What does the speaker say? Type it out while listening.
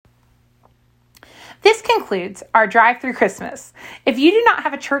This concludes our drive-through Christmas. If you do not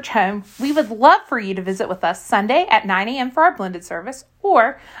have a church home, we would love for you to visit with us Sunday at 9 a.m. for our blended service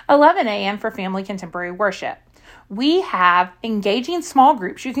or 11 a.m. for family contemporary worship. We have engaging small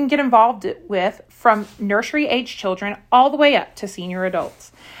groups you can get involved with from nursery-age children all the way up to senior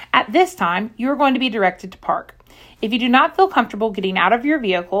adults. At this time, you are going to be directed to park. If you do not feel comfortable getting out of your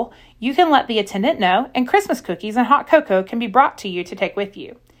vehicle, you can let the attendant know, and Christmas cookies and hot cocoa can be brought to you to take with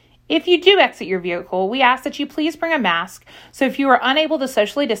you. If you do exit your vehicle, we ask that you please bring a mask, so if you are unable to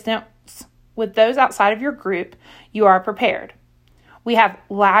socially distance with those outside of your group, you are prepared. We have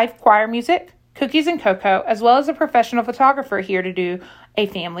live choir music, cookies and cocoa, as well as a professional photographer here to do a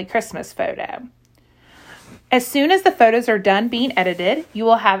family Christmas photo. As soon as the photos are done being edited, you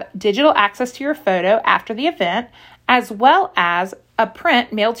will have digital access to your photo after the event, as well as a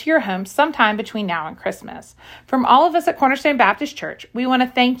print mailed to your home sometime between now and Christmas. From all of us at Cornerstone Baptist Church, we want to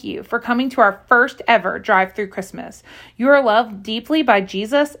thank you for coming to our first ever drive-through Christmas. You are loved deeply by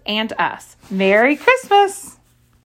Jesus and us. Merry Christmas!